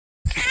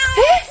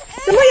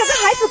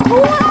哭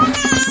了！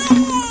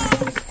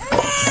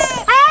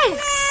哎，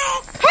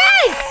嘿，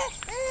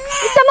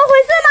你怎么回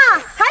事嘛？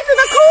孩子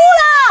都哭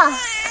了！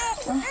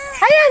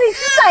哎呀，你是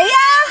谁呀？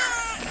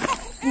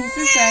你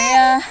是谁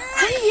呀？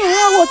哎呀，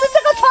我是这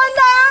个村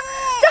的啊！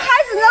这孩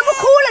子都不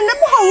哭了，你都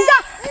不哄一下，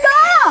哥，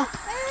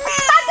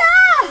大哥！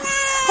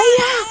哎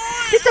呀，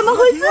你怎么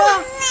回事？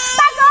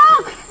大哥！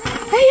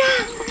哎呀，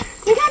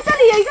你看这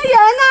里有一个人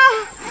啊！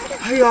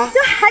哎呀，这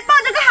还抱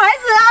着个孩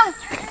子啊！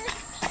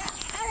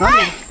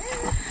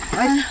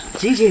哎，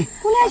醒醒！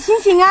姑娘醒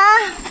醒啊！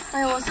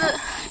哎，我是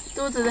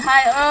肚子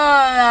太饿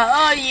了，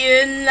饿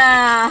晕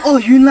了。饿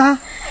晕啦？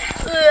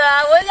是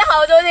啊，我已经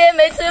好多天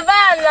没吃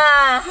饭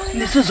了。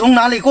你是从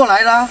哪里过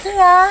来的？是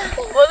啊，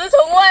我是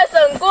从外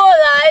省过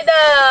来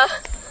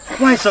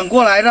的。外省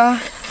过来的？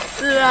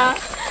是啊，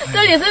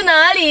这里是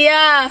哪里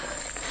呀？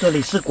这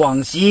里是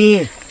广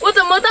西。我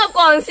怎么到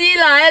广西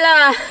来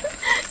了？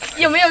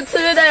有没有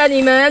吃的呀？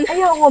你们？哎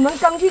呀，我们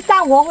刚去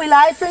干活回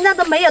来，身上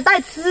都没有带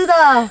吃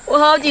的。我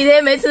好几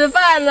天没吃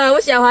饭了，我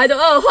小孩都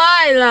饿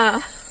坏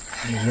了。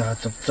哎呀，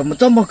怎么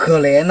这么可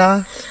怜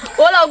呢？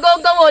我老公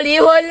跟我离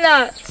婚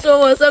了，说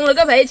我生了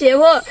个赔钱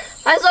货，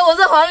还说我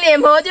是黄脸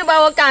婆，就把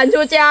我赶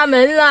出家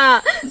门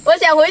了。我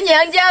想回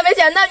娘家，没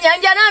想到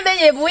娘家那边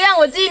也不让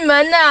我进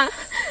门了，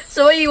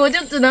所以我就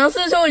只能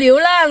四处流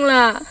浪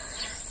了。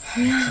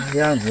哎呀，这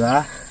样子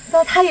啊？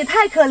那他也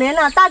太可怜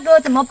了，大哥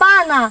怎么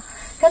办呢？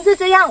干脆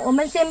这样，我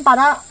们先把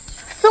他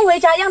送回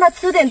家，让他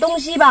吃点东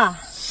西吧。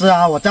是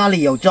啊，我家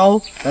里有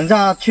粥，等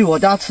下去我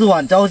家吃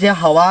碗粥先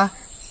好啊。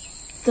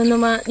真的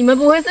吗？你们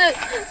不会是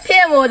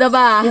骗我的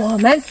吧？我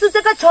们是这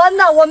个村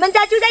的，我们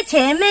家就在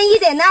前面一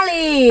点那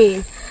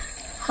里。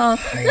好，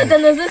那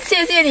真的是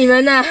谢谢你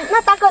们呐。那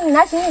大哥你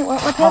拿行李，我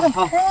推着。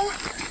好，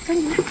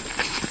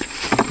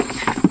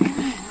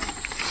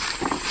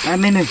来，来，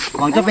妹妹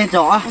往这边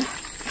走啊。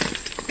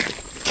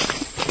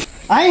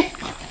哎，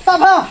大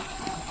胖，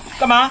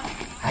干嘛？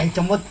哎，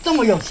怎么这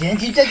么有闲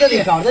气，在这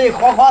里搞这些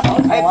花花草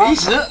草啊？平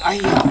时哎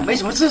呀没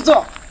什么事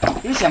做，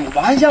你想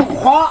玩一下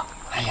花？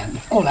哎呀，你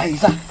过来一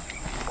下，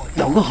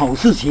有个好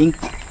事情，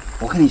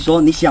我跟你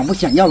说，你想不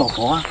想要老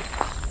婆啊？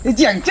你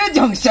讲这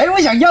种谁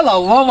会想要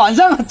老婆？晚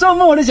上做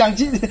梦我都想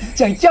叫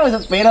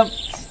别的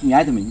女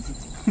孩子名字。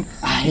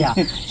哎呀，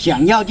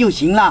想要就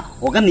行了。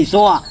我跟你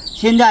说啊，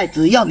现在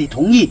只要你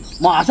同意，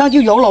马上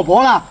就有老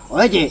婆了，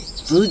而且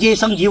直接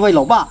升级为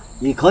老爸，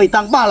也可以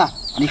当爸了。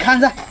你看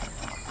着，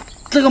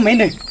这个美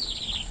女，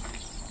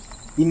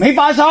你没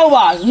发烧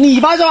吧？你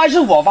发烧还是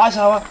我发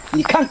烧啊？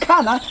你看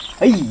看啊！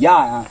哎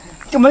呀，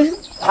怎么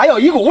还有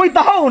一股味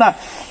道呢？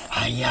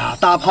哎呀，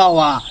大炮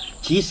啊，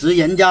其实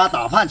人家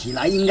打扮起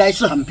来应该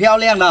是很漂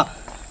亮的，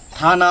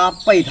她呢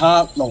被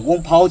她老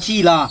公抛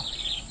弃了，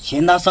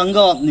嫌她生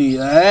个女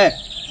儿，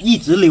一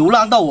直流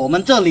浪到我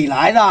们这里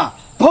来的。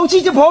抛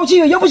弃就抛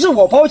弃了，又不是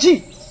我抛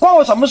弃，关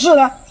我什么事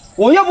呢？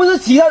我又不是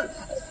其他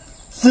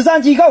慈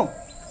善机构。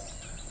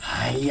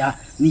哎呀，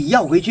你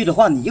要回去的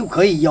话，你就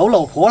可以有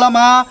老婆了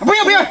吗？不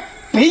要，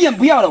别人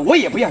不要了，我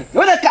也不要，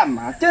留着干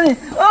嘛？这是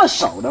二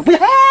手的，不要。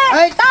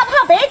哎，大炮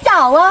别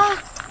找啊！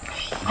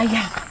哎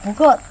呀，不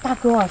过大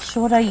哥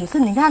说的也是，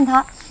你看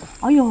他，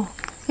哎呦，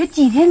有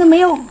几天都没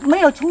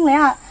有冲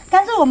凉啊。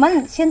干脆我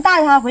们先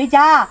带他回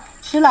家，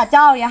吃了粥，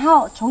然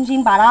后重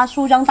新把他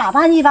梳妆打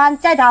扮一番，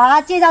再把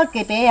他介绍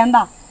给别人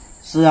吧。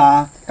是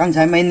啊，刚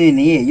才美女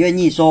你也愿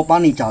意说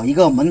帮你找一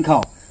个门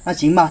口，那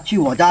行吧，去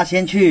我家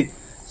先去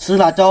吃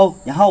了粥，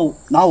然后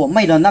拿我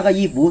妹的那个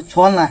衣服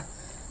穿来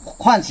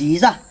换洗一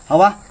下，好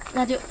吧？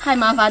那就太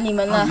麻烦你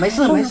们了。没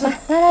事，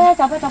来，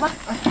走吧。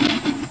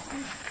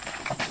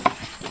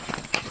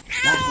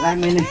来，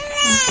美女，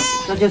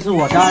这就是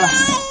我家了。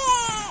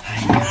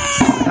哎呀，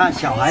你看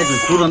小孩子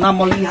哭得那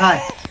么厉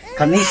害，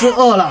肯定是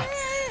饿了。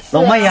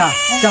老妹啊，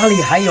家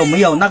里还有没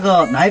有那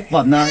个奶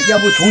粉呢？要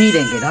不冲一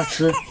点给他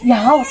吃？有，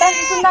但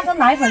是那个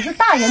奶粉是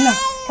大人的，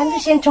干脆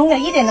先冲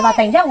点一点的吧。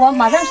等一下我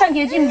马上上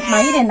街去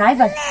买一点奶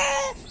粉。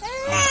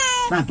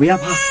那不要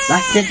怕，来，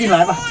先进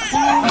来吧。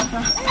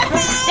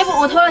要不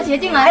我脱了鞋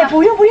进来？哎，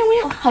不用，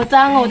好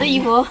脏哦，我的衣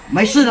服。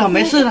没事的。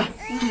来，进来。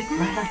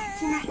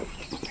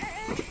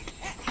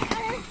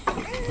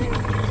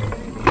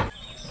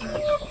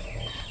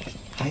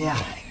哎呀，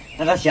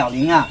那个小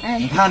玲啊，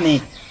你看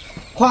你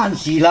换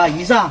洗了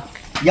一下，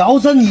摇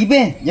身一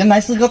变，原来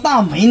是个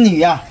大美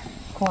女啊！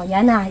果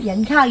然啊，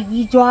人靠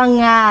衣装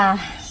啊。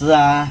是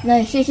啊。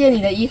那谢谢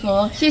你的衣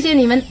服，谢谢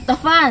你们的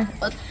饭，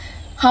我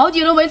好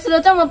久都没吃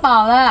得这么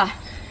饱了。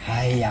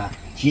哎呀，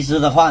其实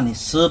的话，你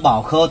吃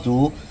饱喝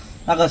足，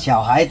那个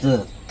小孩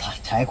子他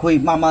才会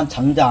慢慢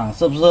成长，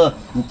是不是？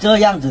你这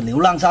样子流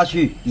浪下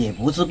去也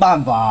不是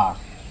办法。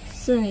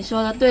是你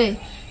说的对，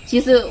其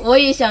实我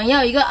也想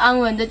要一个安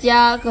稳的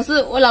家，可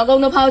是我老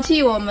公都抛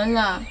弃我们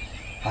了。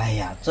哎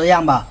呀，这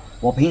样吧，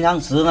我平常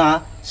时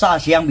呢下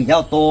乡比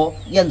较多，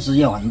认识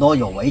有很多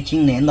有为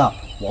青年的，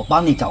我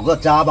帮你找个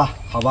家吧，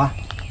好吧？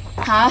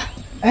好。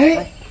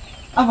哎，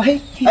阿伟，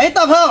哎，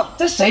大炮，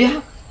这谁呀？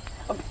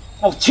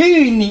我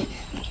去你，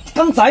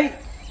刚才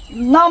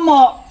那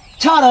么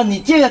差的你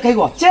介绍给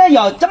我，现在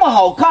有这么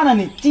好看的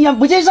你竟然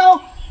不介绍，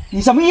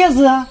你什么意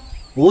思啊？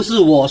不是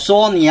我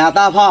说你啊，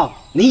大炮，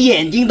你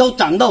眼睛都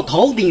长到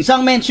头顶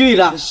上面去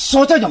了，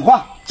说这种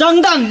话，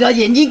睁大你的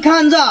眼睛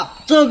看着，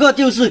这个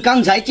就是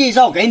刚才介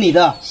绍给你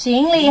的，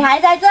行李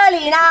还在这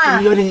里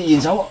呢。有点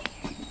眼熟。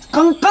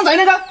刚才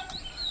那个，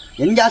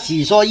人家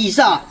喜说一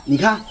煞，你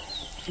看，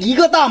一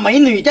个大美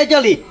女在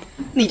这里，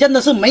你真的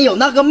是没有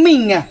那个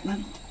命啊！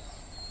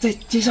再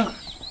介绍。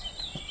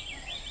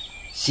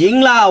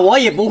行了，我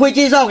也不会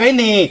介绍给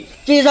你。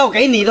介绍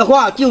给你的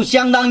话，就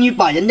相当于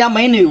把人家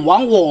美女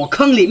往我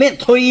坑里面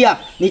推呀、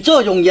你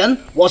这种人，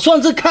我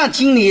算是看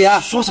清你了。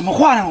说什么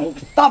话呢？我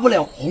大不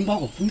了红包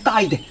我分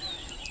大一点。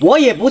我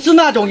也不是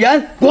那种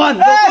人，滚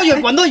得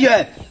远，滚得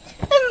远。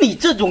你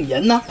这种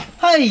人呢、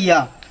哎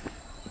呀，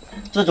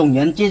这种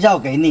人介绍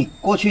给你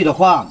过去的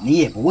话，你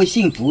也不会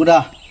幸福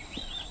的。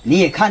你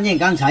也看见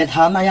刚才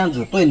他那样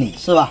子对你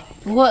是吧？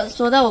不过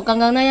说到我刚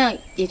刚那样，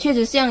也确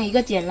实像一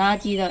个捡垃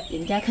圾的，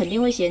人家肯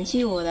定会嫌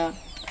弃我的。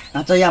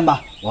那这样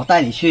吧，我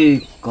带你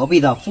去隔壁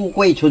的富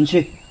贵村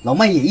去，老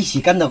妹也一起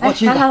跟着过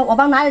去的。好，我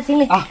帮拿着行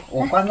李啊，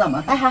我关上门。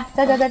好，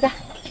走，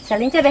小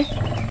林这边。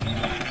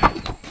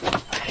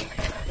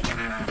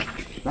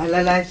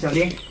来，小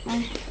林。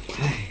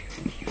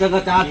这个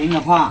家庭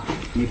的话，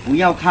你不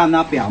要看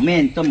他表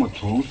面这么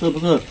穷，是不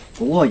是？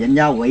不过人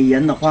家为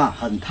人的话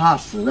很踏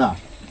实的。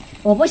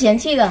我不嫌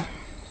弃的，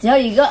只要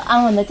一个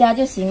安稳的家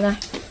就行了。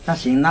那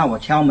行，那我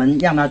敲门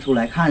让他出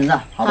来看一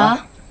下，好吧？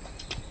好。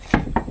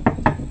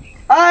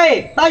哎，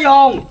大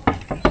勇，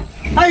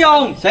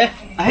谁？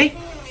哎，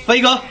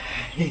飞哥，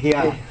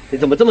你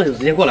怎么这么有时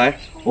间过来？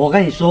我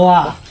跟你说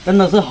啊，真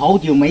的是好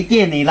久没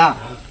见你了。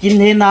今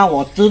天呢，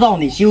我知道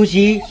你休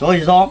息，所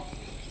以说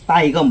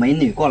带一个美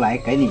女过来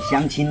给你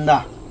相亲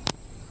的。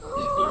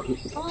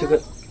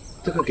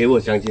这个给我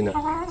相亲的？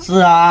是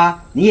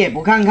啊，你也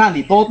不看看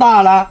你多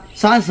大了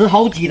，30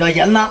好几的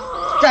人了，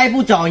再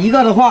不找一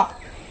个的话，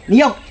你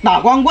要打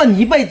光棍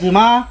一辈子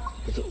吗？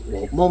不是，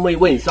我冒昧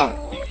问一下，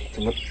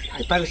怎么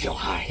还带个小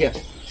孩呀？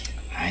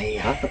哎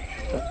呀，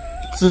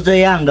是这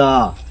样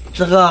的，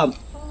这个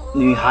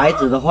女孩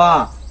子的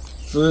话，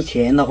之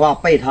前的话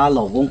被她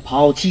老公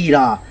抛弃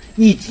了，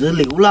一直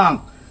流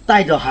浪，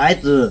带着孩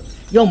子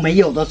又没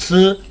有的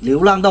吃，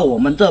流浪到我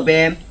们这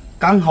边，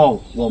刚好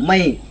我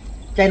妹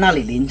在那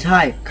里淋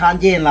菜看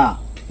见了，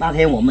那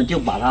天我们就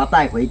把她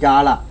带回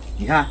家了。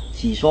你看，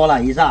洗说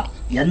了一下，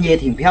人也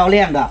挺漂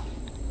亮的。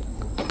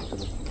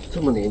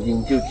这么年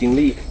轻就经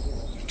历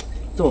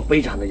这么悲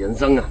惨的人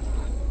生啊！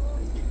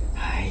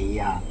哎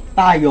呀，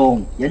大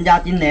勇，人家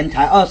今年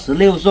才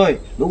26岁，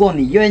如果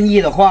你愿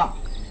意的话，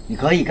你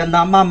可以跟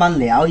他慢慢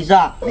聊一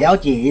下，了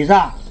解一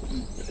下。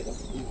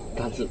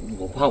但是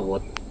我怕我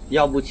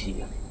要不起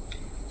啊。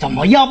怎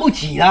么要不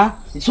起啊？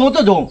你说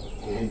这种，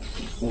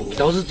你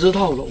倒是知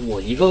道了，我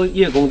一个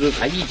月工资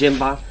才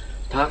1800，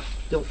他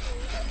就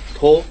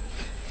拖。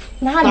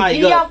那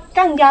你就要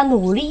更加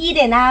努力一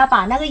点啊，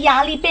把那个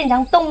压力变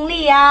成动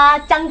力啊，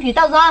争取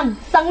到时候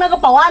升那个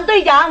保安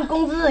队长，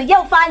工资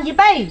要翻1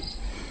倍。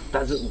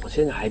但是我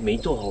现在还没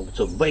做好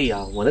准备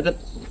啊，我那个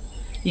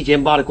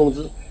1800的工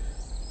资，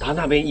他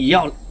那边也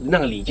要那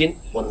个礼金，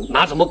我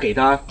拿什么给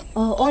他？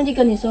哦，忘记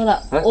跟你说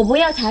了，我不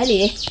要彩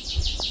礼。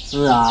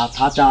是啊，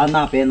他家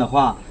那边的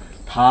话，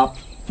他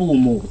父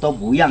母都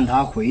不让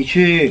他回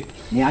去，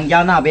娘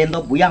家那边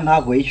都不让他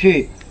回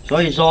去，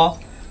所以说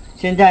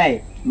现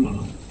在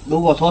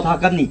如果说他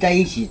跟你在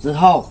一起之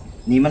后，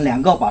你们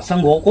2个把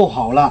生活过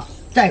好了，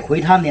再回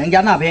他娘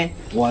家那边，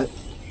我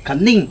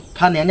肯定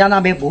他娘家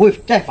那边不会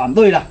再反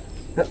对了。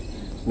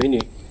美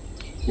女，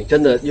你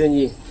真的愿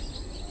意？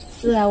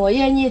是啊，我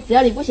愿意，只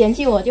要你不嫌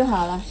弃我就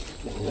好了。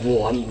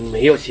我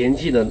没有嫌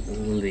弃的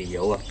理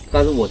由啊，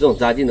但是我这种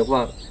家境的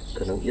话，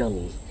可能让你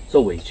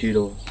受委屈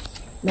咯。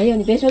没有，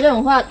你别说这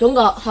种话，总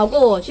好过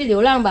我去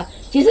流浪吧。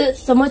其实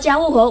什么家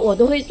务活我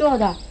都会做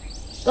的，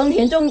耕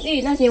田种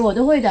地那些我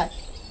都会的。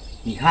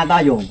你看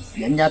大勇，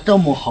人家这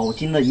么好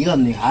心的一个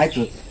女孩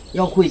子，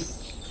要会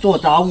做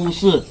家务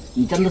事，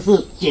你真的是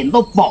捡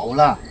到宝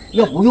了，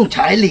又不用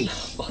彩礼。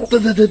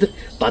对，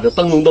打得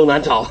灯笼都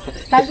难找。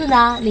但是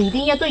呢，你一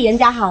定要对人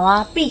家好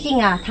啊，毕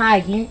竟啊，他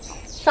已经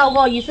受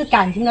过一次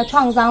感情的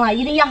创伤了，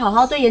一定要好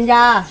好对人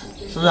家。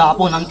是啊，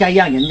不能再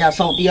让人家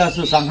受第2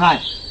次伤害，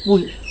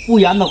不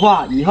然的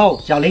话，以后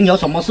小玲有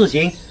什么事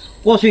情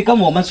过去跟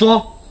我们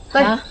说。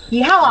对，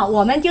以后啊，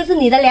我们就是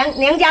你的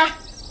娘家。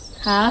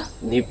好，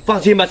你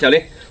放心吧，小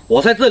玲，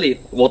我在这里，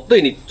我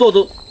对你做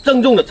出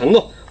郑重的承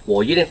诺，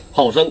我一定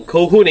好生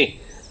呵护你。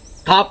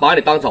他把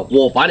你当草，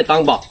我把你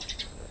当宝，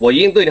我一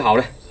定对你好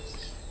的。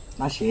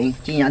那行，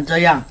既然这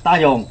样，大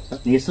勇，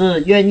你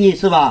是愿意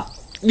是吧？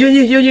愿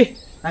意。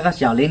那个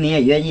小玲你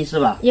也愿意是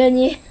吧？愿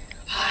意。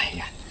哎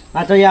呀，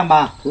那这样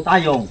吧，大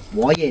勇，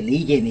我也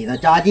理解你的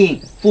家境，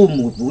父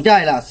母不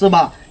在了是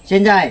吧？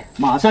现在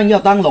马上要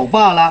当老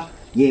爸了，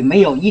也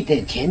没有一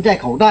点钱在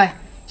口袋。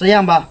这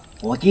样吧，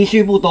我积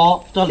蓄不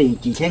多，这里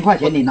几千块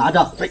钱你拿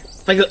着。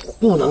飞哥，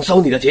不能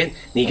收你的钱，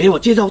你给我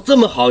介绍这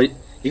么好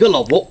一个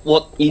老婆，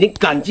我已经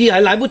感激还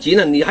来不及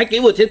了，你还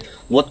给我钱，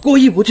我过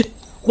意不去，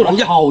不能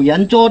要。好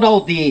人做到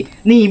底，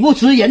你不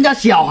吃，人家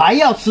小孩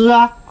要吃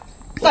啊。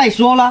再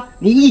说了，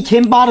你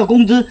1800的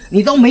工资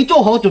你都没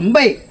做好准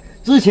备，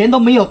之前都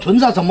没有存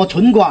上什么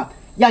存款，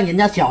让人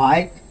家小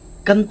孩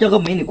跟这个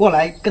美女过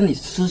来跟你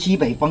吃西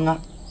北风啊！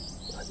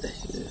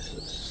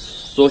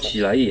说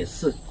起来也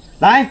是，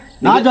来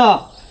拿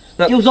着，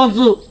就算是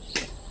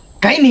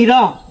给你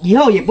的，以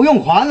后也不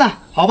用还了，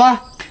好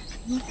吧？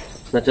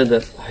那真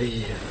的，哎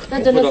呀，那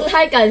真的是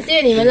太感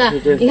谢你们了。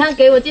你看，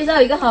给我介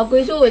绍一个好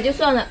归宿也就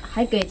算了，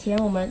还给钱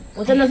我们，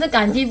我真的是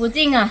感激不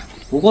尽啊。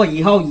不过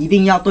以后一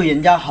定要对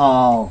人家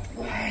好。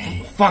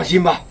放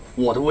心吧，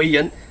我的为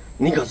人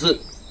你可是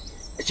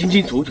清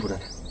清楚楚的，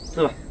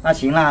是吧？那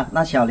行了，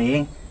那小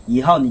玲，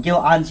以后你就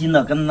安心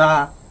的跟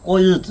他过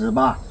日子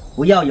吧，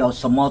不要有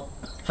什么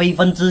非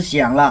分之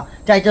想了。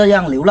再这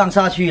样流浪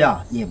下去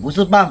啊，也不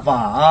是办法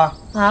啊。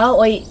好，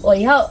我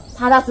以后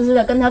踏踏实实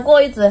的跟他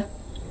过日子。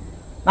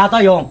那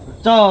大勇，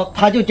这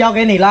他就交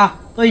给你了，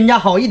对人家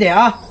好一点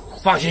啊。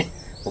放心，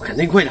我肯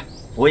定会的，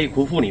不会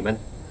辜负你们。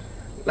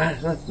来，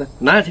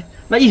拿下去，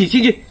那一起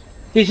进去，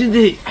一起进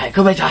去，哎，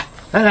喝杯茶。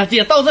来，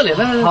姐到这里，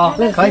来，好，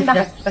可以，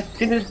来，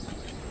进去。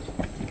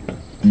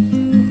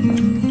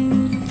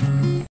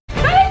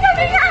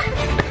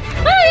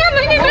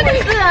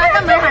是啊，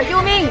干嘛喊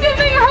救命？救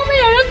命！后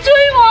面有人追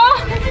我！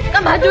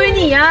干嘛追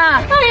你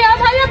啊？哎呀，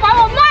他要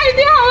把我卖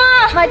掉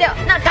啊！卖掉？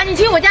那赶紧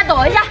去我家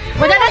躲一下，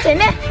我家在前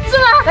面。是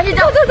吗？赶紧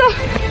走。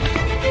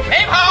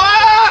别跑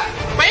啊！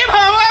别跑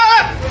啊！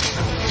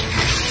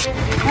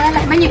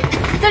来，美女，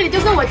这里就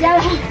是我家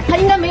了，他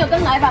应该没有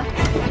跟来吧？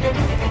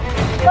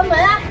关门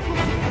啊！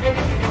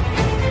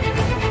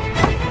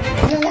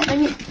来，美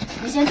女，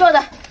你先坐着。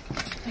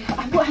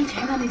安不安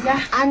全啊？你家？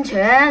安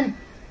全。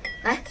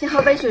来，先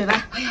喝杯水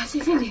吧。哎呀，谢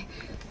谢你。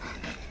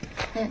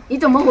你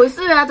怎么回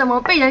事啊？怎么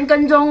被人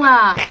跟踪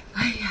了？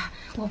哎呀，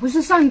我不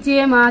是上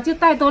街吗？就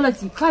带多了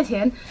几块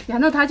钱，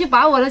然后他就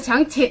把我的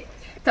钱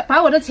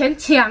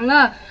抢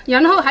了，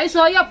然后还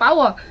说要把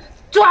我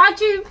抓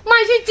去卖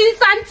去金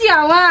三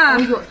角啊！哎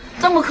呦，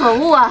这么可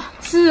恶啊！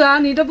是啊，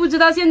你都不知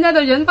道现在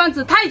的人贩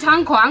子太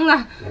猖狂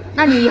了。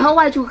那你以后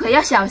外出可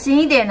要小心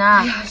一点啊！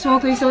哎呀，说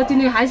归说，今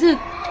天还是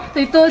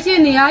得多谢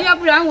你啊，要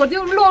不然我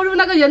就落入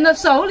那个人的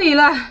手里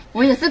了。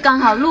我也是刚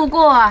好路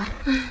过啊。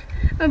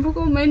哎，不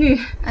过美女，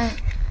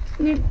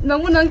你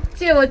能不能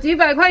借我几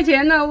百块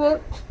钱呢？我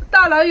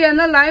大老远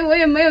的来，我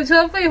也没有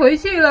车费回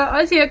去了，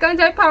而且刚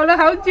才跑了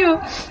好久，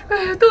哎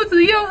呀，肚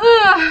子又饿，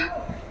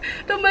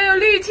都没有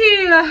力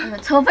气了。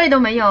车费都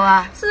没有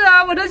啊？是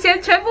啊，我的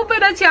钱全部被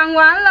他抢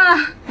完了。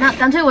那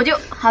干脆我就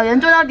好人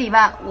做到底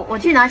吧，我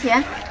去拿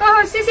钱。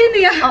啊，谢谢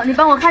你啊。哦，你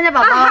帮我看一下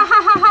宝宝。好。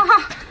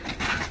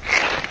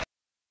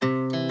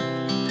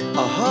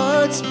Our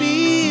hearts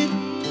beat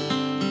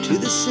to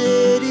the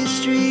city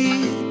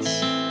streets.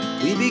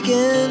 We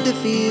began to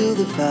feel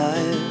the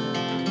fire.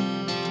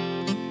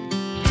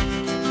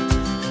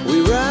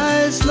 We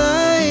rise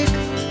like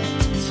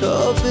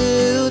tall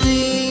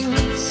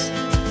buildings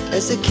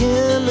as the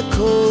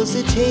chemicals,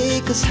 they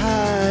take us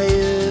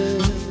higher.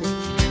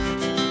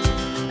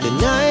 The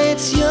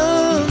night's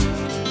young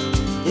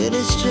and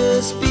it's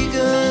just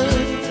begun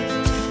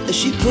as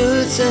she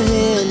puts her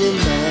hand in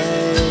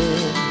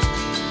mine.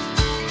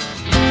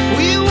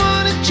 We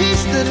wanna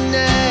chase the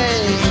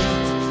night,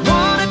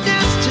 wanna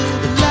dance to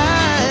the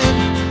light,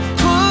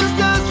 pull the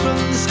stars from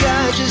the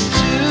sky, just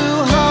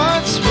two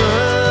hearts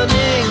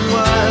running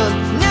wild.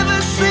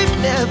 Never sleep,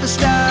 never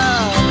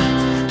stop,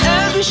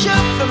 as we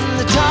shout from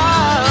the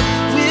top.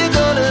 We're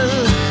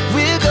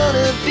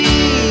gonna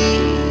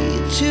be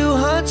two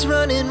hearts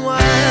running wild.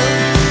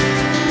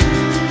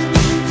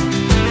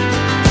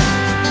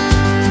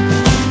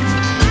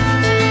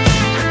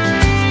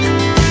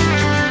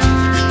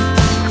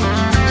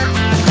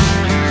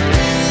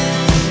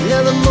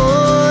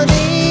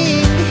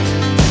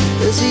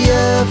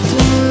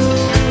 Afternoon,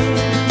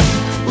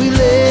 we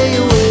lay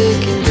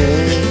awake in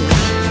bed.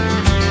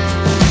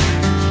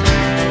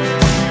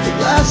 The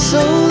laugh so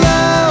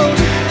loud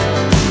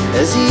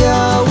as the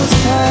hours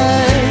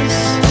pass.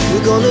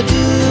 We're gonna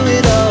do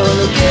it all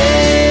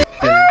again.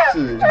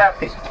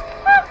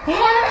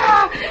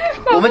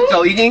 我们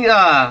早已经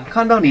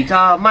看到你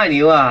家卖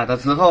牛的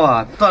时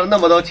候赚了那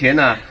么多钱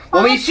我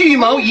们蓄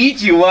谋已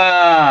久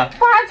发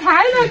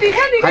财了！你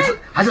看，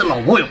还是老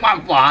婆有办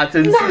法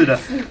真是的，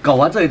搞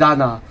完这一单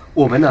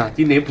我们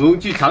今年不用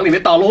去厂里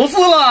面打螺丝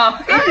了。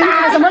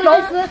打什么螺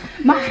丝？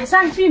马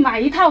上去买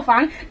一套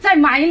房，再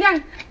买一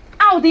辆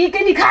奥迪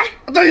给你开。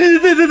对。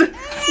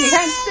你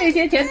看这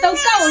些钱都够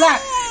了。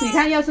你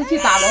看，要是去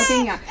打螺钉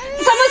什么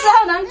时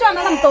候能赚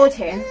到那么多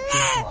钱？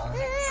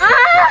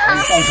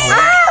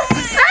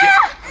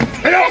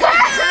报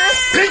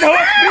仇别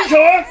吵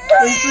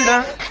真是的。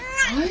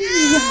哎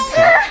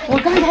呀，我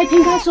刚才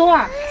听他说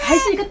还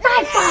是一个带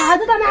把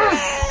子的呢。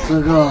这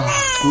个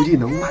估计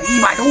能卖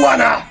100多万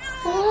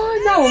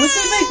那我们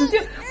这辈子就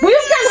不用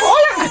干活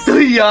了。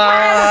对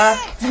呀，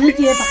直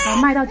接把它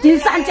卖到金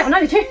三角那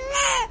里去。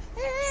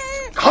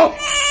好，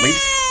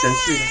真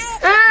是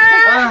的。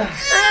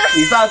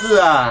你下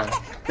次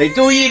得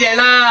注意一点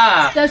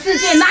啦。这世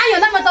界哪有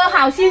那么多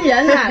好心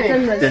人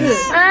真的是。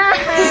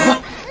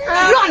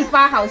乱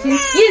发好心，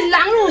引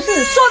狼入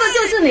室，说的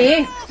就是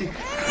你。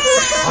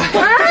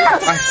哎，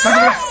站住！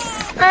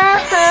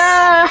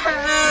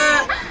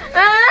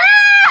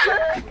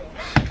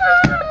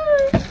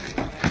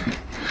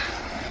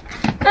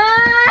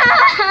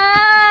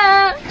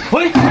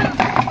喂，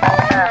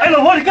哎，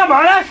老婆，你干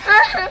嘛呢？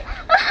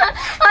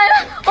哎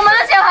呀，我们的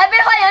小孩被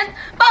坏人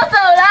抱走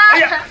了。哎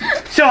呀，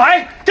小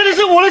孩，真的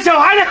是我的小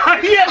孩呢！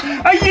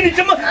哎呀，你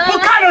怎么不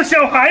看到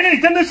小孩呢？你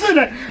真的是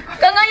的。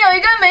刚刚有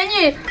一个美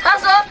女，她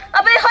说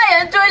她被坏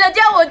人追了，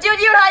叫我救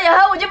她，然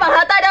后我就把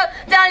她带到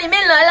家里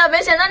面来了。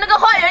没想到那个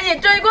坏人也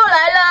追过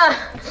来了。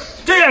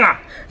这样啊，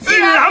引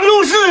狼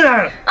入室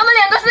啊！他们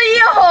两个是一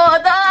伙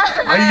的。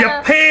哎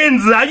呀，骗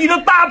子啊，遇到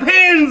大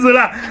骗子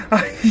了！哎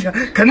呀，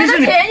肯定是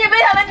你。钱也被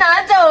他们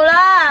拿走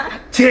了。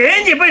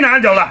钱也被拿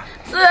走了。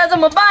是啊，怎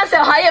么办？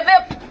小孩也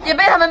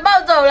被他们抱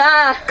走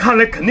了。看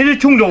来肯定是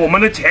冲着我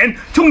们的钱，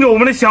冲着我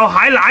们的小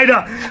孩来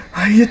的。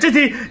哎呀，这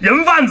些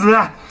人贩子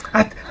啊，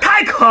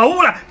太可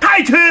恶了，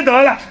太缺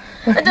德了。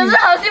真是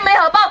好心没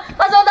好报。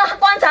他说他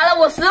观察了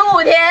我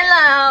15天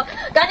了，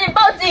赶紧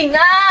报警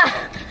啊！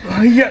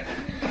哎呀，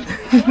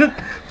那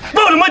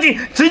报什么警？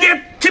直接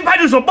去派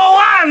出所报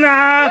案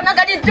啊！那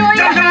赶紧追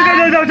啊！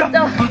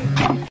走！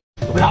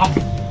不要！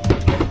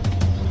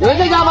有人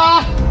在家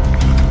吗？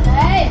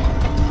哎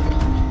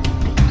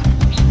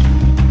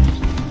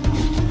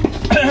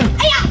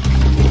呀，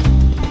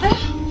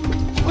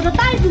我的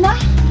袋子呢？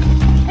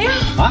哎呀，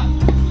啊，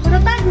我的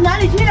袋子哪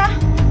里去了？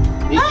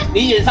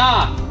你眼上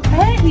啊？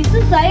哎，你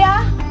是谁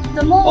呀？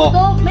怎么我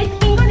都没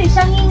听过你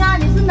声音啊？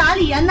你是哪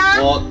里人呢？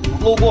我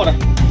路过的。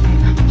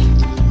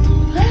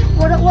哎，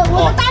我的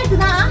袋子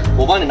呢？啊？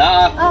我帮你拿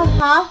啊。哦，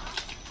好。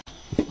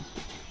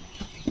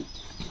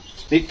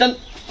你真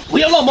不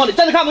要乱摸，你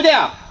真的看不见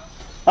啊？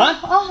啊？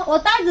哦，我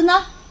袋子呢？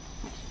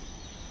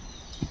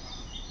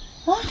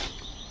啊？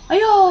哎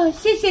呦，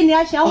谢谢你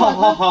啊，小伙子！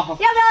好，要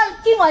不要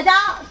进我家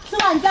吃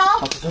晚饭？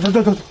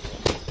走。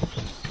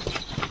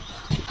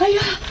哎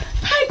呀，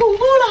太恐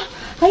怖了！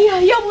哎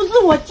呀，要不是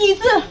我机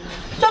智，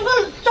装个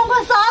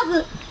沙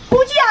子，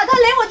估计啊，他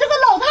连我这个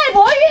老太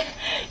婆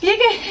也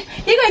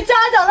给抓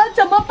走了，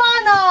怎么办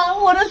呢？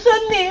我的孙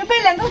女被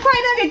2个坏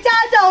蛋给抓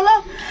走了，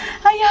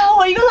哎呀，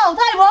我一个老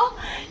太婆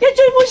也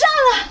追不上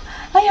了，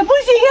哎呀，不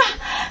行啊，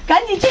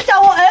赶紧去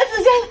找我儿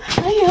子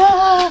先！哎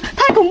呀，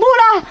太恐怖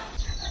了！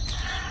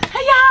哎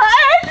呀，儿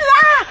子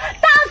啊，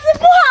大事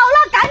不好了，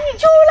赶紧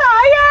出来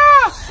呀！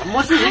什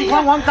么事情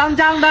慌慌张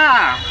张的？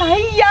哎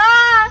呀，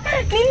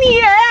你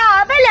女儿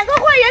啊，被2个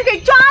坏人给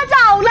抓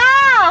走了。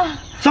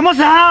什么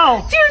时候？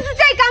就是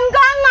在刚刚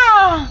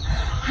啊！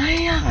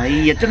哎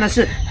呀，真的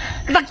是，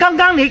那刚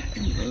刚你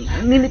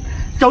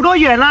走多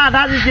远了？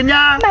人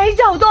家没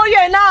走多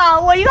远啊，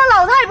我一个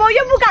老太婆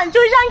又不敢追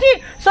上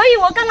去，所以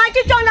我刚刚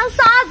就装成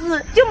沙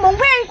子，就蒙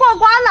骗过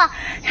关了。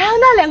然后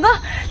那两个坏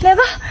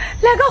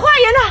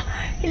人啊，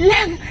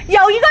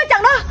有一个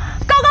长得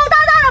高高大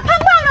大的、胖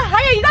胖的，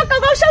还有一个高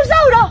高瘦瘦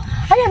的，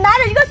哎呀，拿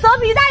着一个蛇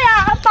皮袋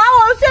啊，把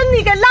我孙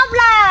女给勒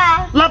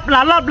了。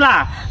勒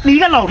了！你一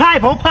个老太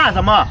婆怕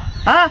什么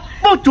啊？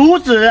不阻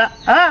止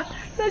啊？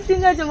那现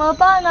在怎么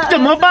办呢？怎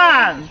么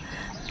办？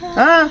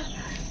啊？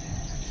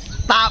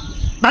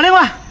打电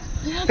话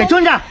给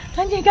村长，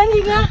赶紧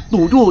啊！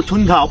堵住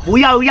村口，不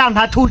要让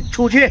他出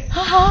去。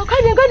好，快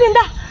点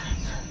的。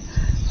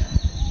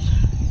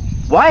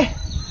喂，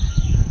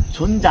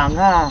村长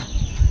啊，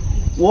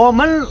我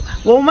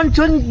们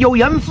村有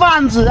人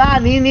贩子啊，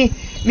你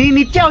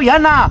叫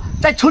人啊，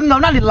在村口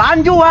那里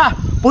拦住啊，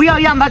不要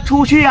让他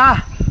出去啊，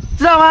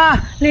知道吗？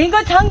连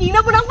个苍蝇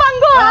都不能放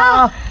过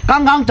啊！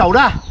刚刚走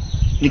的，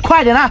你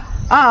快点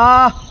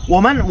啊！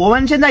我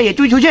们现在也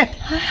追出去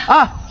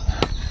啊！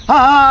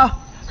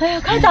哎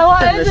呀，快找我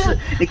儿子！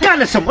你干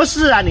了什么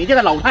事啊？你这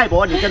个老太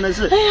婆，你真的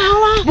是！哎呀，好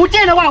了，不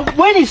见的话，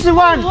唯你是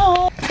问。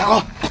大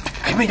哥，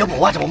还没有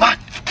补啊，怎么办？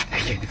哎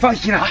呀，你放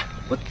心啊，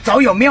我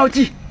早有妙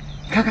计。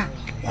你看看，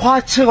花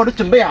车我都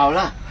准备好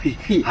了。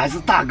还是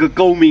大哥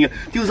高明啊！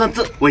就算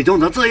伪装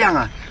成这样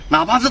啊，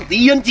哪怕是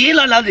敌人劫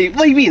来了，也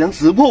未必能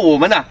识破我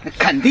们啊！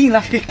肯定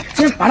了，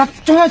先把它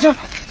装下去。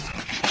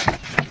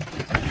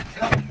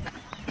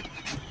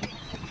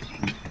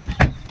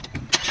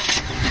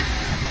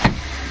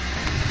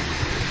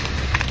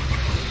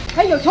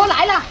哎，有车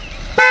来了！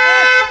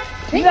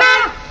停车！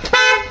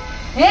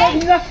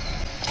停车！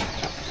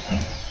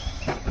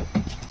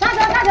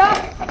下车！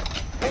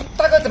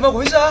大哥，怎么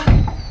回事啊？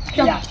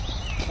哎呀，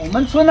我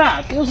们村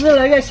啊丢失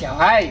了一个小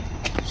孩，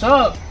所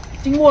有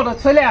经过的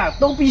车辆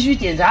都必须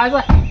检查一下。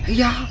哎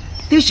呀，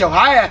丢小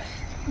孩啊！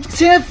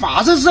现在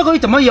法治社会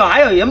怎么还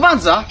有人贩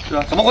子啊？是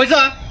啊，怎么回事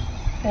啊？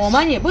我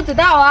们也不知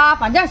道啊，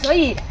反正所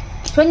以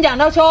村长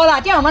都说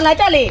了，叫我们来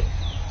这里，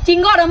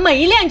经过的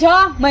每一辆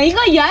车、每一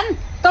个人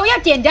都要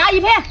检查一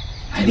遍。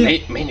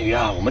美女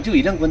啊，我们就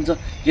一辆婚车，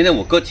今天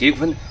我哥结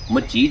婚，我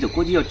们急着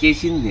过去要接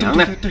新娘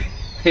呢。对，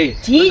嘿，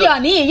急着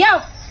你也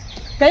要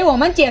给我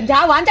们检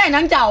查完才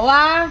能走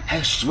啊！还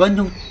有10分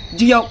钟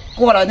就要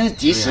过了，那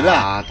及时了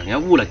啊！等下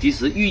误了及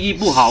时，寓意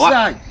不好啊！是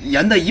啊，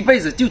人的一辈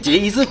子就结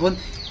一次婚，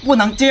不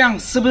能这样，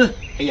是不是？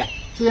哎呀，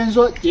虽然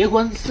说结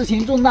婚事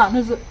情重大，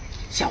但是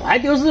小孩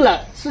丢失了，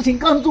事情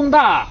更重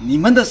大。你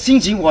们的心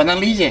情我能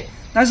理解，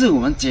但是我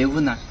们结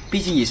婚了，毕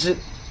竟也是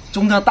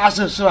重大大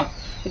事，是吧？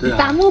你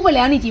耽误不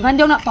了你几分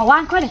钟了，保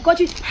安，快点过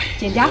去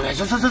检查。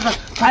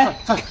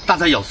这，大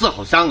家有事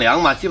好商量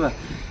嘛，是吧？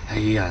哎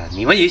呀，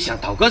你们也想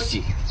讨个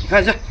喜，你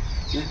看一下。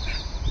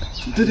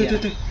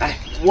对，哎，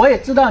我也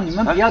知道你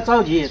们比较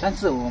着急，但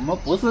是我们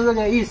不是这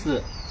个意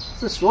思，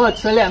是所有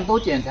车辆都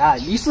检查，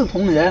一视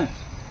同仁。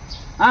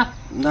啊，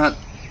那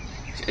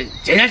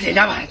检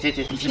查吧，检。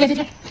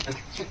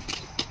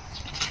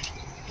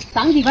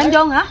等几分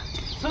钟啊！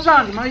车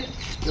上你们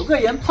有个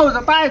人偷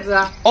着袋子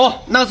啊？哦，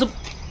那是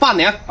伴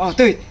娘。哦，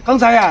对，刚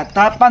才啊，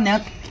她伴娘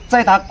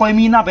在她闺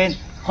蜜那边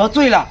喝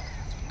醉了，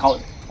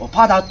我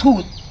怕她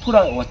吐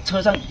到我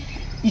车上，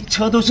一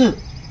车都是。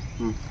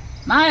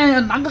那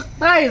拿个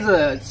袋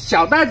子，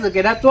小袋子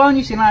给她装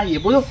就行了，也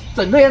不用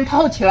整个人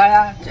套起来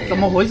啊？怎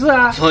么回事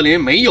啊？车里面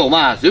没有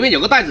嘛，随便有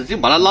个袋子就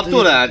把它拉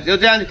住了，就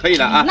这样就可以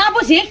了啊。那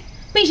不行，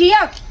必须要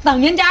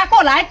等人家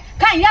过来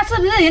看一下是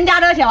不是人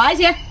家的小孩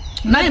先。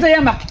那这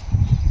样吧，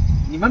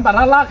你们把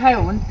它拉开，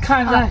我们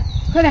看一下。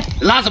快点！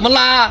拉什么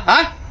拉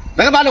啊？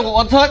哪个把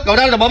我车搞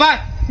掉了怎么办？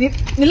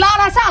你拉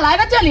他上来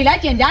到这里来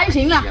检查就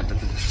行了。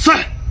算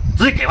了，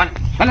直接给完。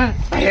来，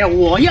哎呀，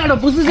我要的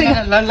不是这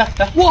个，来，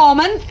我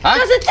们这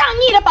是仗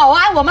义的保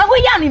安，我们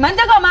会要你们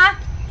这个吗？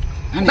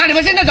那你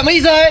们现在什么意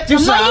思？什么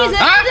意思？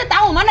就是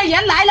等我们的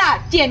人来了，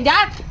检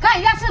查看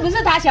一下是不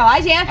是他小孩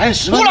先。还有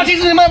10分钟，付了钱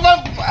你们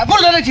付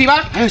得起吗？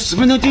还有10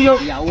分钟就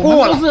要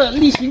过了。我们都是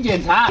例行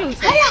检查。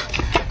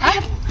哎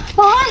呀，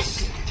保安！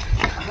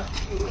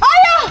哎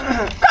呀，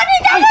快点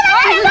赶快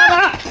来！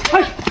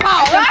跑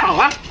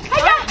啊！哎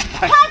呀，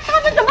他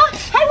们怎么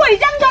还伪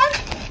装成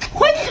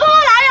婚车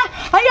来了？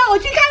哎呀，我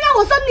去看看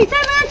我孙女在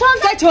那车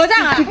在车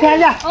上啊！去看一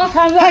下，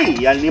哎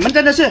呀，你们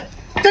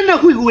真的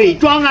会伪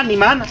装啊！你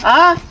们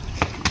啊，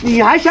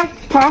你还想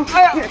跑？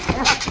哎呀，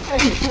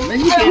你们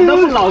一点都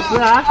不老实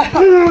啊！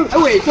还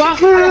伪装！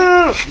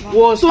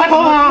我说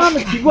那么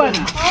奇怪呢，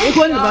结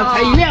婚怎么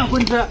才一辆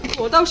婚车？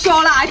我都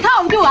说了，还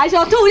套住，还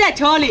说吐在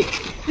车里，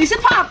你是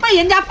怕被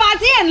人家发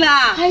现了？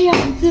哎呀，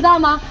你知道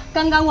吗？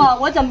刚刚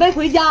我准备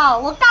回家，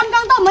我刚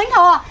刚到门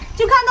口啊，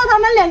就看到他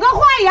们2个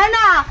坏人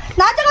啊，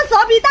拿这个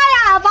蛇皮袋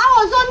啊，把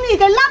我孙女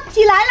给拉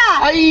起来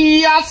了。哎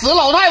呀，死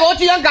老太婆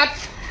居然敢！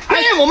哎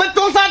呀，我们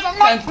中山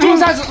哎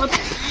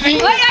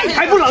呀，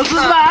还不老实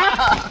吧？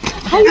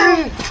还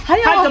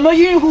有，他怎么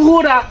晕乎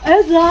乎的？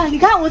儿子啊，你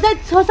看我在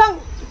车上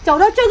找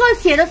到这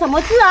个写的什么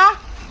字啊？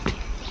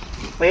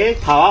别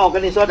跑啊！我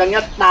跟你说，人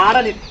家打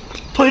了你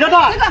腿都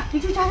断。这个你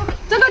去查查，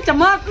这个怎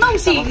么弄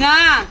醒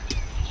啊？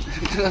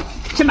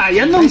是哪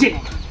人弄醒？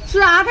是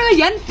啊，这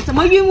个人怎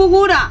么晕乎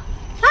乎的？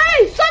哎，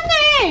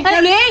孙女，小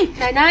玲，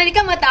奶奶，你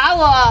干嘛打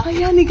我？哎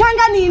呀，你看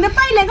看你的被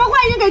2个坏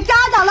人给扎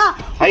倒了。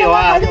还有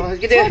啊，车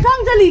上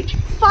这里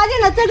发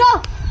现了这个，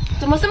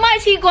怎么是卖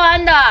器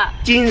官的？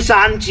金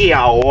三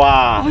角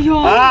啊！哎呦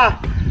啊！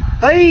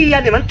哎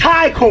呀，你们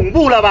太恐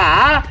怖了吧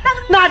啊！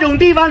那种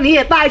地方你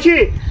也带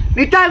去，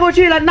你带过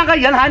去了，那个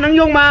人还能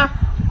用吗？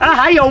啊，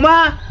还有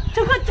吗？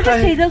这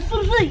个写的是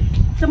不是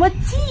什么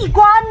器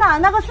官呐？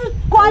那个是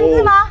官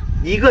字吗？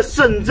一个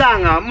肾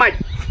脏啊，卖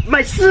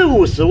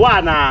40-50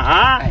万呐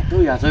啊！哎，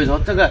对呀，所以说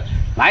这个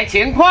来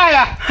钱快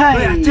啊！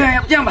对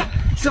呀，这样吧，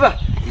是吧？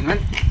你们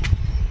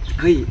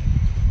可以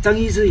睁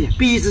一只眼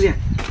闭一只眼，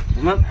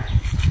我们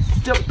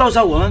就到时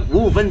候我们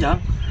5分成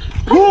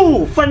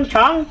5分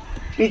成，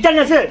你真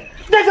的是，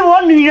那是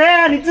我女儿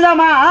啊，你知道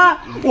吗？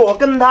啊，我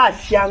跟她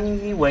相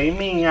依为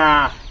命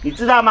啊，你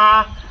知道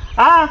吗？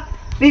啊，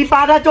你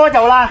把她捉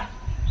走了，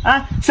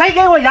啊，谁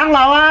给我养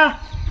老啊？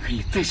可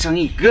以再生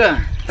一个，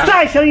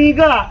再生一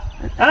个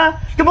啊？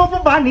怎么不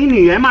把你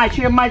女儿卖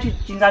去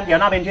金三角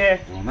那边去？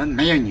我们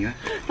没有女儿，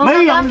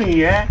没有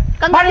女儿，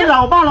把你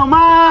老爸老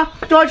妈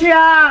捉去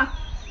啊！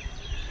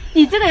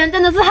你这个人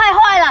真的是害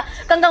坏了！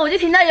刚刚我就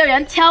听到有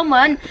人敲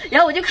门，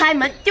然后我就开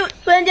门，就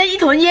突然间一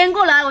团烟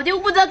过来，我就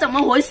不知道怎么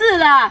回事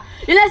了。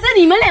原来是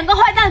你们2个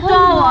坏蛋抓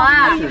我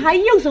啊！你还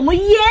用什么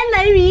烟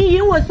来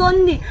引我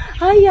孙女？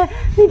哎呀，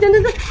你真的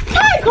是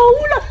太可恶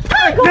了，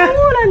太可恶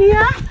了你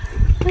啊！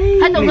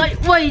还懂得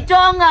伪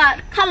装啊！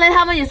看来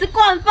他们也是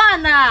惯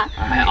犯呐！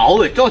哎，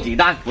偶尔做几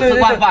单，不是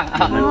惯犯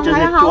啊！这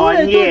是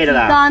专业的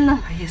啦。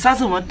哎呀，下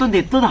次我们炖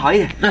得好一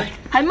点。对，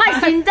还卖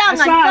心脏啊！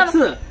下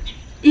次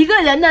一个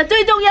人的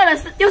最重要的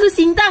就是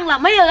心脏了，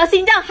没有了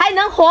心脏还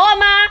能活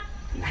吗？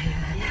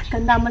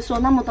跟他们说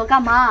那么多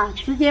干嘛？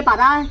直接把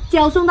他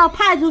交送到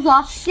派出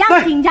所，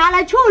让警察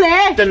来处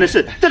理。真的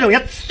是这种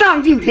人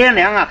丧尽天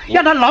良啊！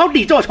让他牢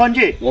底坐穿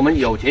去。我们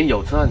有钱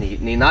有车，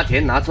你拿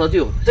钱拿车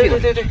就对，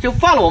就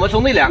放了我们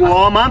兄弟2个。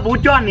我们不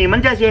赚你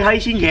们这些黑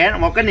心钱，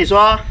我跟你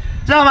说，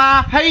知道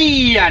吗？哎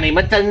呀，你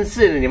们真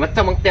是的，你们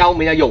这么刁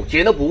民啊，有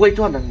钱都不会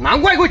赚的，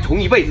难怪会穷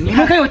一辈子。你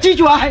们给我记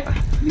住啊！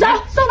走，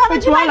送他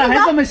们去抓了还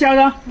这么嚣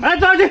张，来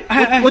抓去！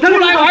我出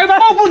来，我还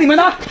报复你们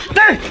呢。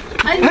对，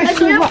哎，你们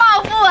属于报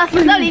复啊，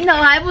死到临头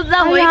还不知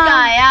道悔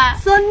改呀！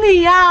孙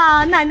女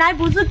啊，奶奶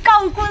不是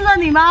告过了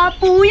你吗？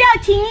不要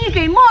轻易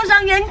给陌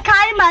生人开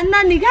门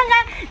呢！你看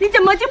看你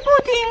怎么就不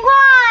听话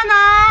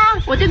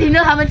呢？我就听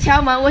到他们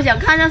敲门，我想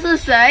看看是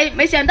谁，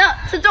没想到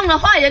是中了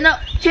坏人的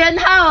圈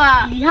套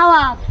啊！以后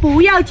啊，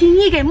不要轻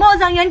易给陌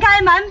生人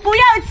开门，不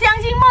要相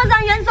信陌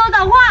生人说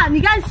的话。你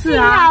看，幸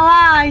好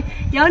啊，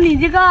有你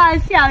这个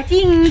小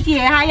静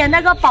姐，还有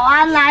那个保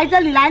安来这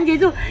里拦截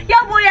住，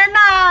要不然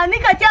呐，你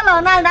可叫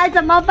老奶奶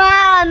怎么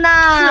办呢？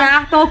是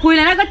啊，多亏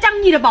了那个仗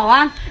义的保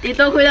安，也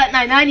多亏了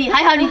奶奶你，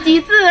还好你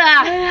机智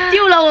啊，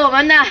救了我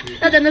们呐，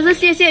那真的是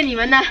谢谢你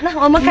们呐。那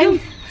我们可以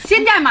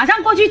现在马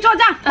上过去做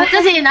账。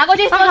这些也拿过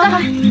去做账。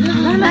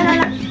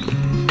来，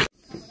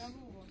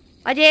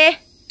阿姐。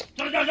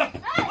走，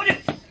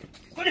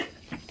过去，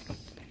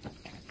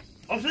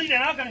老实一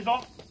点啊，跟你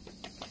说。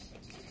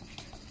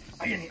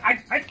哎呀，你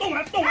还动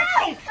啊，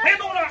还要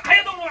动着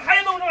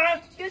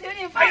啊！求求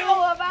你放了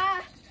我吧！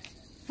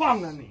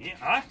放了你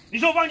啊？你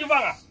说放就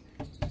放啊？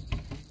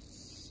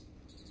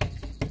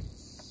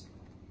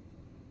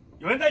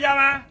有人在家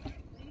吗？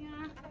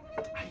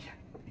哎呀，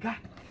你看，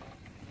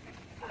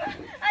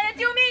哎呀，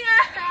救命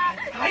啊！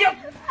还要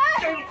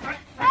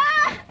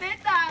别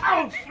打！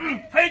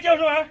还要叫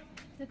什么？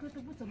这个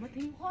都不怎么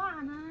听话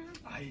呢。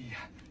哎呀，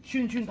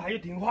训他又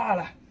听话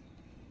了。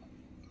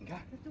你看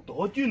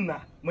多俊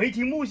呐，眉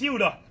清目秀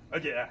的，而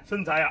且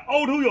身材啊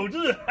凹凸有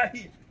致。哎，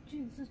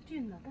俊是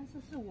俊了，但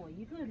是我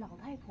一个老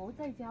太婆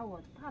在家，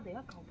我怕得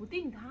要搞不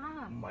定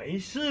她。没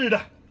事的，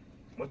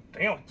我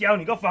等一下我教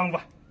你个方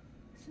法。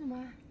是吗？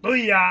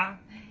对呀。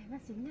哎，那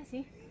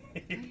行。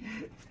哎，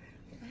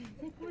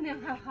这姑娘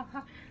好，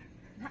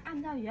那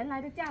按照原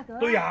来的价格。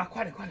对呀，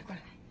快点。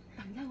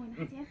等着我拿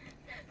钱。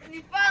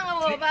你放了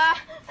我吧。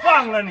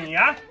放了你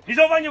啊？你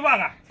说放就放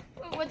啊？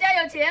我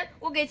家有钱，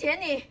我给钱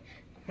你。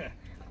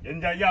人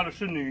家要的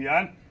是女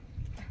人。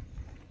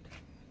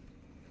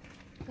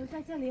都在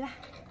这里了。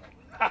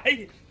哎，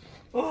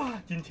哇，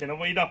金钱的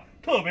味道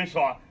特别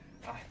爽。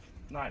哎，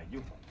那你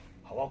就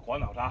好好管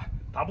好他，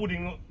他不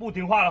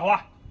听话的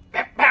话，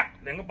啪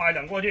2个巴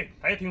掌过去，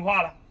他就听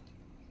话了。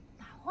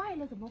打坏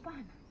了怎么办？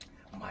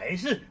没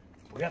事，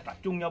不要打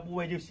重要部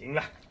位就行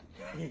了。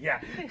哎呀，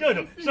这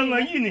种生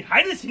儿育女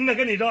还是行的，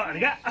跟你说，你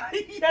看，哎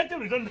呀，这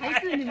种身材。还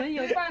是你们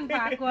有办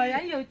法，果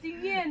然有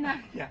经验呢。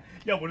哎呀，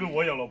要不是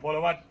我有老婆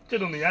的话，这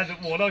种女孩子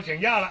我都想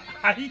要了。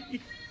哎，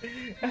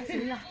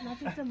行了，那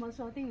就这么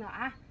说定了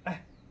啊。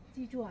哎，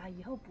记住啊，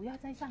以后不要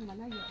再上门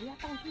了，也不要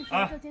到处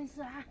说这件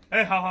事啊。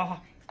哎，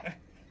好，哎，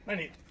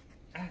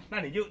那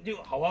你就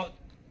好好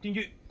进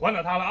去管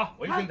好他了啊，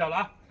我就先走了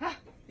啊。好。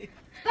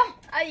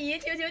阿姨，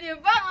求求你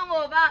放了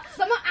我吧！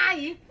什么阿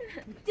姨？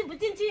你进不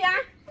进去啊？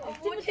我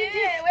不去，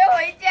我要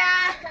回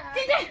家。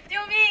进去！救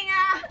命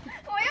啊！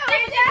我要回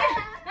家。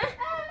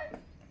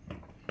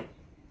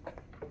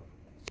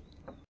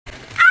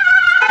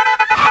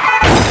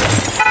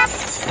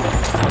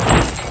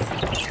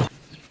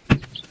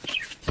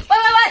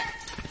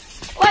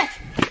喂，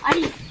阿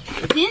姨，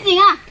醒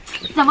醒啊！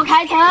怎么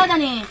开车的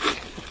你？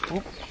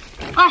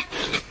哎。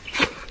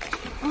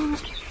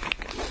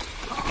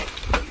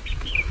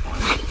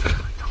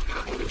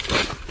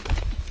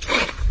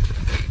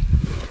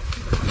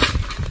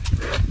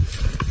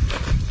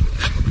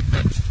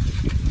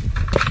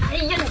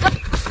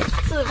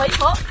回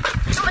头，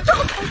这么重！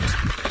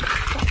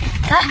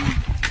来，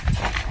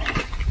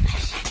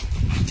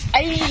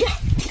哎呀，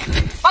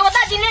把我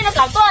大金链都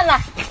搞断了，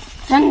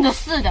真的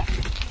是的，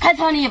开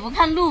车你也不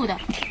看路的。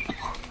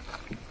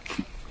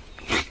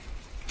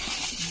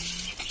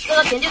这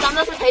个钱就当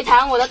做是赔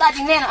偿我的大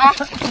金链了啊！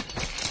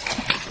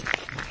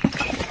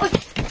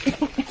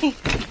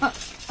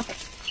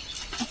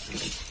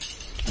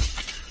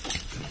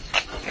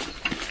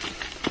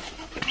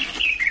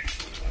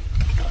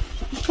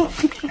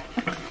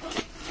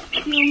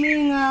救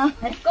命啊！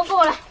哎，都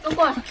过了。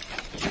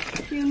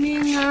救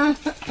命啊！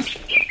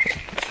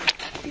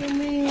救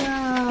命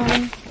啊！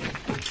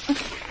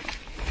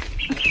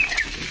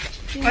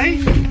哎，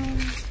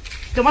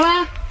怎么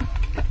啦？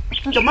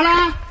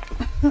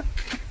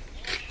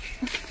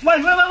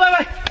喂！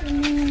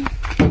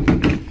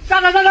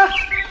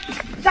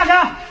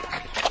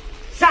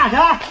下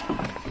车！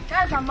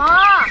干什么？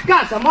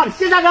干什么？你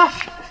先下车！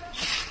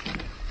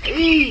哎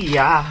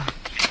呀，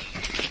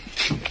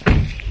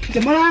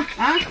怎么了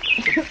啊？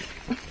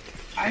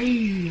哎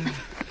呀，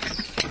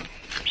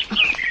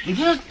你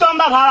是不是撞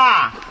到他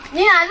啦？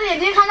你哪只眼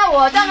睛看到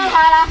我撞到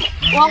他了？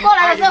我过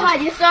来的时候他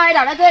已经摔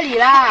倒在这里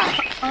了。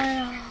哎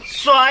呀，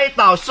摔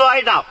倒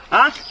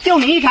啊！就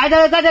你一台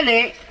车在这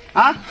里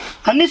啊，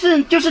肯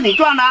定就是你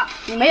撞的。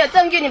你没有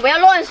证据，你不要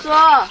乱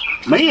说。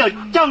没有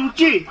证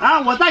据啊！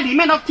我在里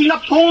面都听到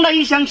砰的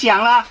一声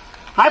响了，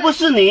还不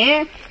是你？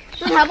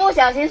是他不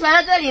小心摔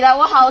到这里了，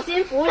我好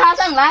心扶他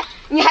上来，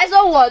你还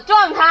说我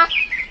撞他？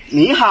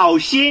你好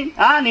心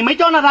啊！你没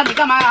撞到他，你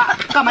干嘛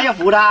要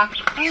扶他？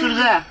是不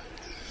是？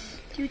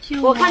救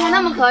救我！我看他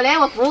那么可怜，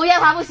我扶一下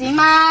他不行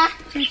吗？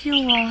救救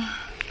我！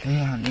哎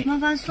呀，你麻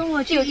烦送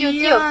我去医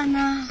院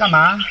呐！干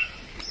嘛？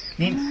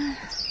你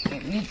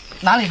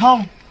哪里痛？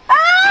啊！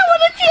我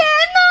的钱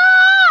呢？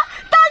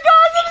大哥，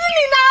是不是你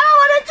拿了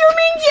我的救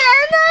命钱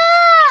呢？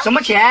什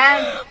么钱？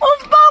我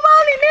包包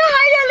里面还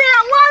有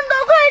2万多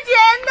块钱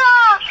呢，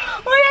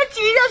我要急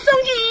着送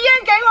去医院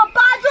给我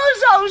爸做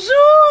手术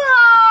啊！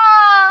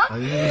哎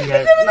呀，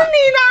是不是你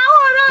拿我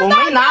的？我没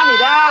拿你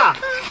的，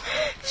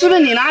是不是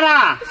你拿的？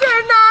谁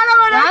拿了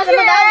我的钱？拿什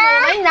么拿？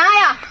我没拿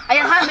呀！哎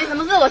呀，他没什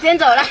么事，我先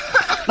走了。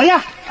等一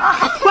下，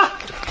过。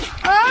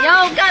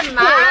要干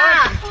嘛？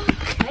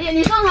哎呀，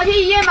你送他去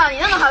医院吧，你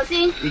那么好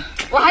心，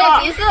我还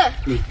有急事。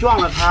你撞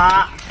了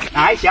他，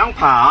还想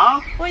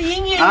跑？我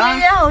隐隐约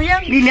约好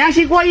像……你良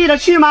心过意得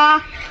去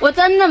吗？我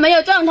真的没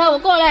有撞他，我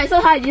过来的时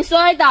候他已经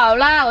摔倒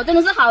了，我真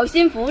的是好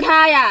心扶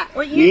他呀。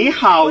你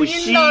好我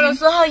心。晕倒的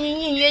时候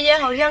隐隐约约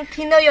好像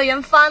听到有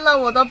人翻了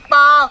我的包，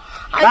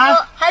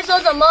还说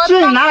什么？是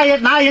你拿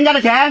了人家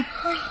的钱？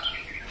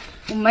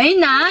我没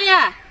拿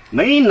呀。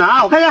没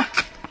拿，我看看。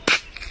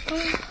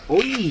哎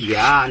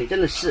呀，你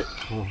真的是。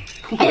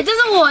哎呀，这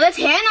是我的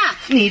钱呐！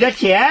你的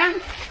钱？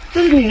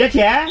这是你的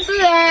钱？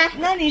是啊。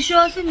那你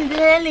说是你的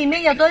钱里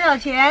面有多少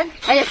钱？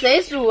哎呀，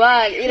谁数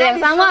啊？2、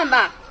3万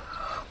吧。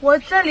我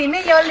这里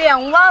面有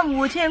2万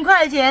5千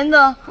块钱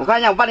的。我看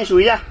一下，我帮你数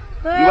一下。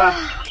对啊。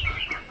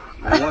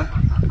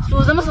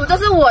数什么数？这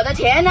是我的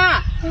钱呐！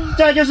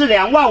这就是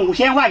2万5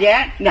千块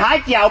钱，你还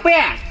狡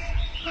辩？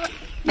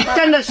你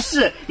真的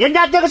是，人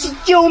家这个是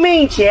救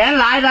命钱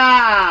来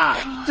的，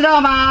知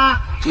道吗？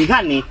你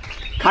看你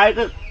开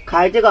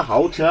这个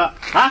豪车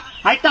啊，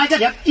还戴这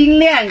条金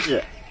链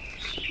子，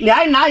你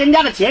还拿人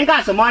家的钱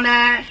干什么呢？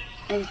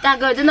哎，大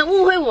哥真的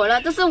误会我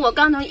了，这是我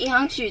刚从银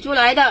行取出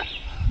来的。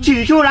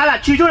取出来了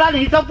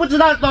你都不知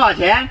道多少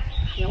钱？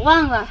也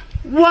忘了，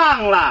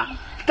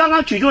刚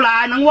刚取出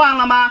来能忘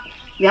了吗？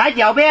你还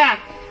狡辩？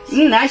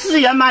你还是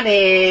人吗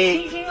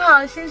你？行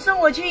好，先送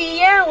我去医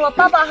院，我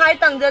爸爸还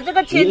等着这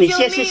个钱救命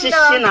的。你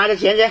先拿着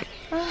钱先。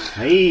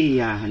哎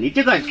呀，你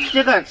这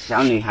个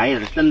小女孩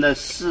子真的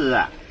是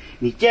啊，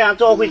你这样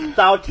做会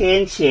遭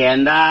天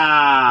谴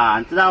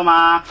的，知道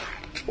吗？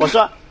我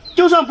说，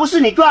就算不是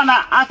你撞的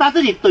啊，他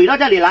自己怼到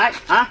这里来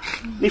啊，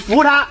你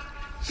扶他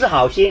是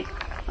好心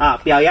啊，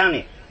表扬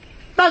你。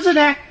但是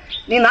呢，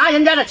你拿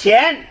人家的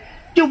钱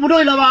就不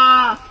对了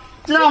吧？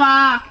知道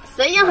吗？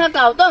谁让他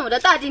搞断我的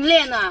大金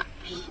链呢？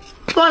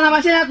断了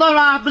吗？现在断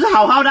了，不是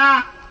好好的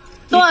啊？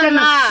断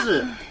了，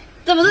是，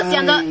这不是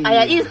想着哎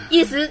呀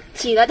一时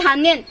起了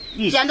贪念，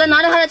想着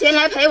拿着他的钱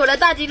来赔我的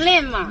大金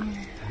链嘛。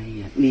哎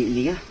呀，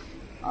你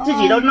看，自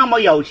己都那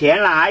么有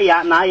钱了，还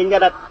拿人家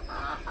的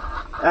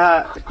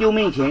救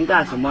命钱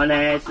干什么呢？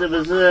是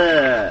不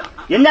是？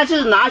人家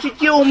是拿去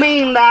救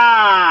命的。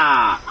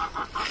哎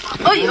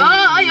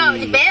呦，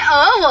你别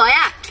讹我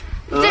呀！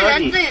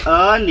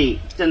你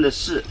真的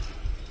是，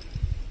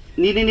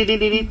你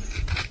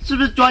是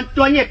不是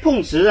专业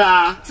碰瓷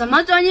啊？什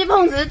么专业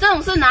碰瓷？这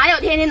种事哪有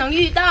天天能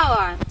遇到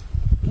啊？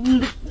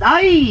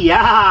哎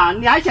呀，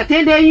你还想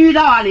天天遇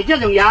到啊？你这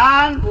种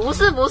人？不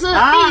是，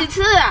第一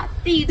次啊，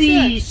第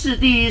一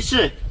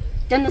次，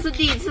真的是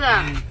第一次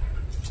啊！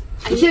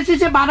你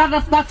先把他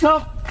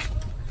车，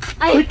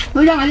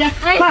推上来先，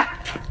快！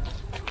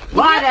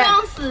快点！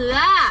装死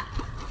啊！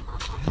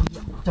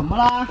怎么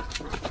了？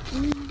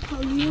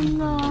好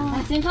晕啊！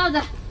先靠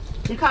着，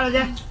先靠着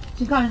先，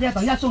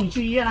等一下送你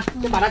去医院了。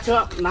先把他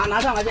车拿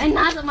上来先。哎，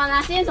拿什么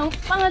拿？先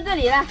放在这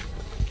里了。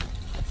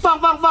放！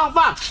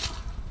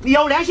你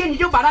有良心你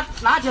就把它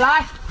拿起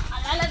来。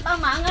来帮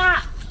忙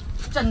啊！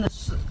真的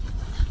是，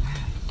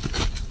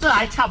这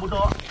还差不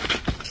多。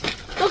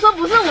都说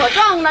不是我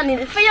撞的，你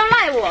非要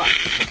赖我。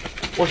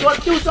我说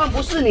就算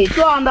不是你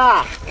撞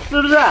的，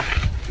是不是？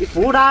你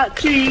扶他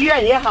去医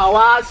院也好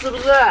啊，是不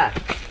是？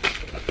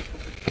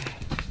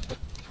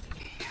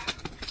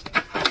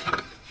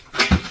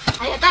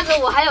哎呀，大哥，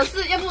我还有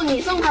事，要不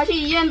你送他去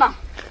医院吧？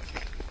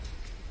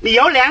你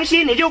有良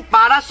心你就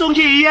把他送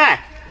去医院，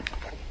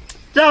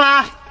知道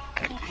吗？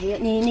哎呀，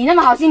你那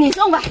么好心，你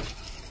送吧。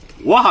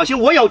我好心，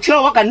我有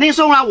车，我肯定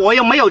送了。我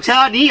又没有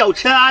车，你有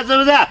车啊，是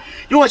不是？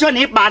如果说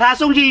你把他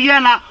送去医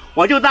院了，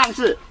我就当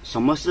是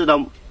什么事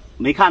都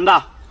没看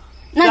到。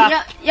那你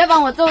要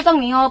帮我做证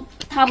明哦，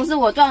他不是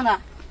我撞的。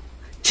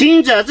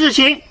清者自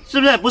清，是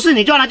不是？不是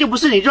你撞的就不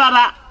是你撞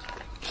的，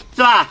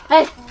是吧？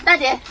哎，大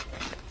姐，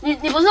你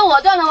不是我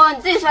撞的哦，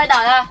你自己摔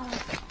倒的。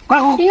快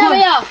听到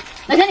没有？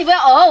等下你不要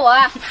讹我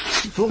啊！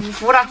扶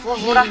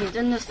他！你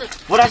真的是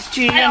扶他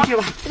去医院去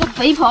吧。这个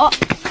肥婆。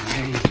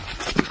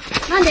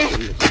慢点。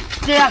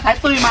这样才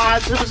对嘛，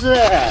是不是？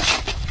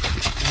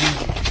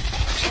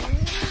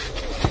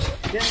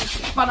先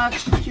帮他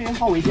去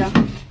后尾箱。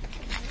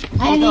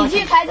哎，你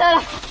去开车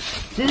了。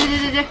行，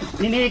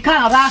你看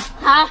好他。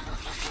好。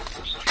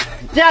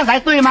这样才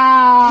对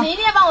嘛。你一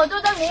定要帮我做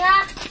证明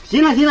啊。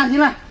行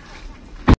了，